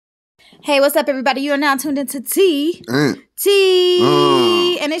Hey, what's up, everybody? You are now tuned into T. And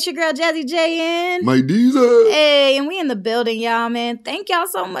it's your girl, Jazzy JN. My Deezer. Hey, and we in the building, y'all, man. Thank y'all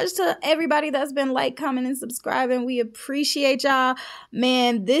so much to everybody that's been like, commenting, and subscribing. We appreciate y'all.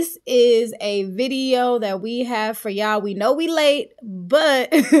 Man, this is a video that we have for y'all. We know we late,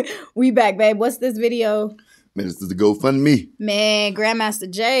 but we back, babe. What's this video? Man, this is the GoFundMe. Man,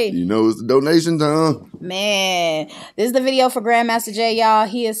 Grandmaster J. You know it's the donation time. Man, this is the video for Grandmaster J, y'all.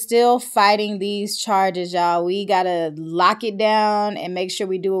 He is still fighting these charges, y'all. We got to lock it down and make sure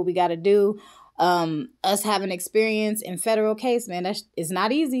we do what we got to do. Us having experience in federal case, man, that is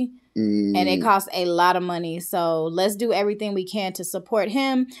not easy. And it costs a lot of money. So let's do everything we can to support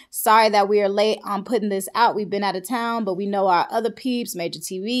him. Sorry that we are late on putting this out. We've been out of town, but we know our other peeps, Major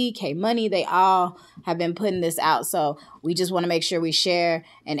TV, K Money, they all have been putting this out. So we just want to make sure we share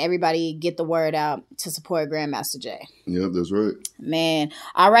and everybody get the word out to support Grandmaster J. Yep, that's right. Man.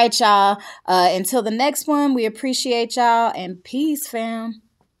 All right, y'all. Until the next one, we appreciate y'all and peace, fam.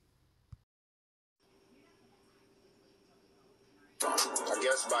 I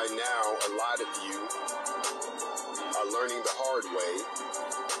guess by now a lot of you are learning the hard way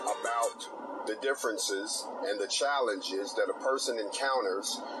about the differences and the challenges that a person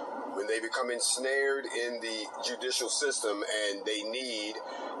encounters when they become ensnared in the judicial system and they need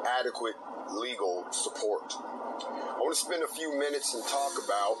adequate legal support. I want to spend a few minutes and talk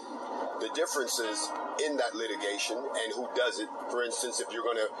about the differences in that litigation and who does it. For instance, if you're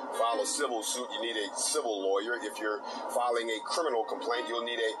going to file a civil suit, you need a civil lawyer. If you're filing a criminal complaint, you'll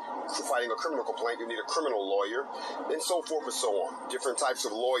need fighting a criminal complaint, you need a criminal lawyer, and so forth and so on. Different types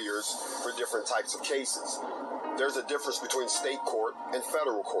of lawyers for different types of cases. There's a difference between state court and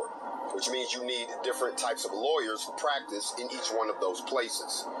federal court, which means you need different types of lawyers who practice in each one of those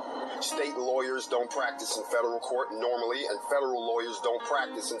places. State lawyers don't practice in federal court normally, and federal lawyers don't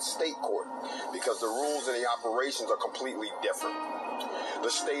practice in state court because the rules and the operations are completely different. The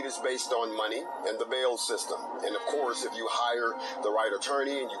state is based on money and the bail system. And of course, if you hire the right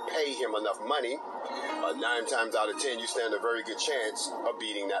attorney and you pay him enough money, 9 times out of 10, you stand a very good chance of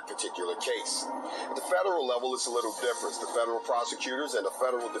beating that particular case. At the federal level, it's a little different. The federal prosecutors and the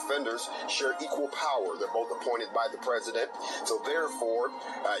federal defenders share equal power. They're both appointed by the president. So therefore,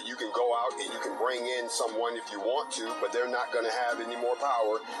 you can go out and you can bring in someone if you want to, but they're not going to have any more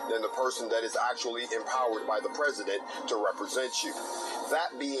power than the person that is actually empowered by the president to represent you.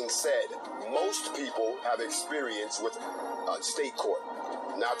 That being said, most people have experience with state court,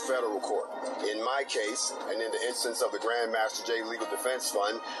 not federal court. In my case, and in the instance of the Grandmaster J Legal Defense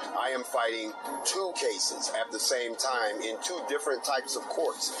Fund, I am fighting 2 cases at the same time in 2 different types of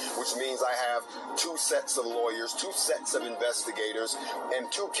courts, which means I have 2 sets of lawyers, 2 sets of investigators, and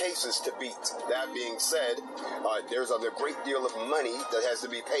 2 cases to beat. That being said, there's a great deal of money that has to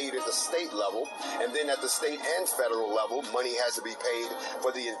be paid at the state level, and then at the state and federal level, money has to be paid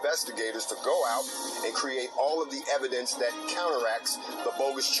for the investigators to go out and create all of the evidence that counteracts the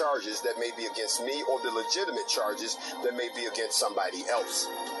bogus charges that may be against me or the legitimate charges that may be against somebody else.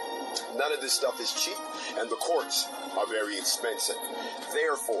 None of this stuff is cheap, and the courts are very expensive.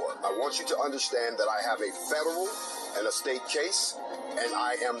 Therefore, I want you to understand that I have a federal and a state case, and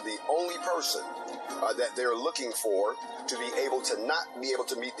I am the only person that they're looking for to be able to not be able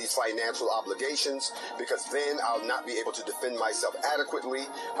to meet these financial obligations, because then I'll not be able to defend myself adequately.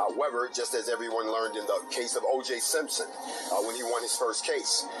 However, just as everyone learned in the case of O.J. Simpson, when he won his first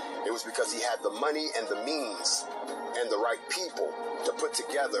case, it was because he had the money and the means and the right people to put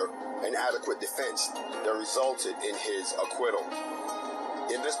together an adequate defense that resulted in his acquittal.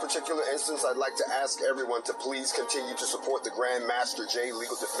 In this particular instance, I'd like to ask everyone to please continue to support the Grandmaster J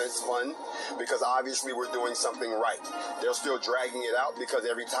Legal Defense Fund, because obviously we're doing something right. They're still dragging it out because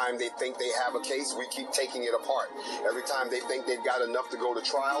every time they think they have a case, we keep taking it apart. Every time they think they've got enough to go to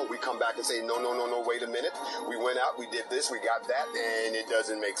trial, we come back and say, no, wait a minute. We went out, we did this, we got that, and it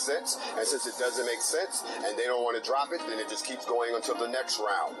doesn't make sense. And since it doesn't make sense and they don't want to drop it, then it just keeps going until the next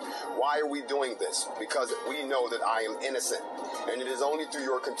round. Why are we doing this? Because we know that I am innocent. And it is only through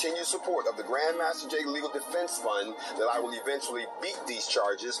your continued support of the Grandmaster J Legal Defense Fund that I will eventually beat these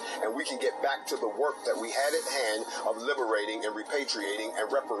charges, and we can get back to the work that we had at hand of liberating and repatriating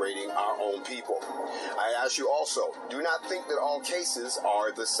and reparating our own people. I ask you also, do not think that all cases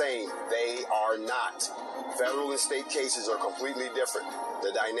are the same. They are not. Federal and state cases are completely different.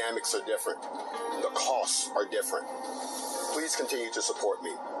 The dynamics are different. The costs are different. Please continue to support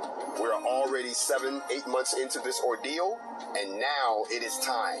me. We're already 7-8 months into this ordeal, and now it is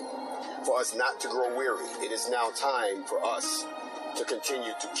time for us not to grow weary. It is now time for us to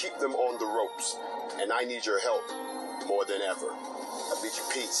continue to keep them on the ropes, and I need your help more than ever. I bid you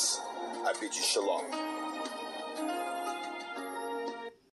peace. I bid you shalom.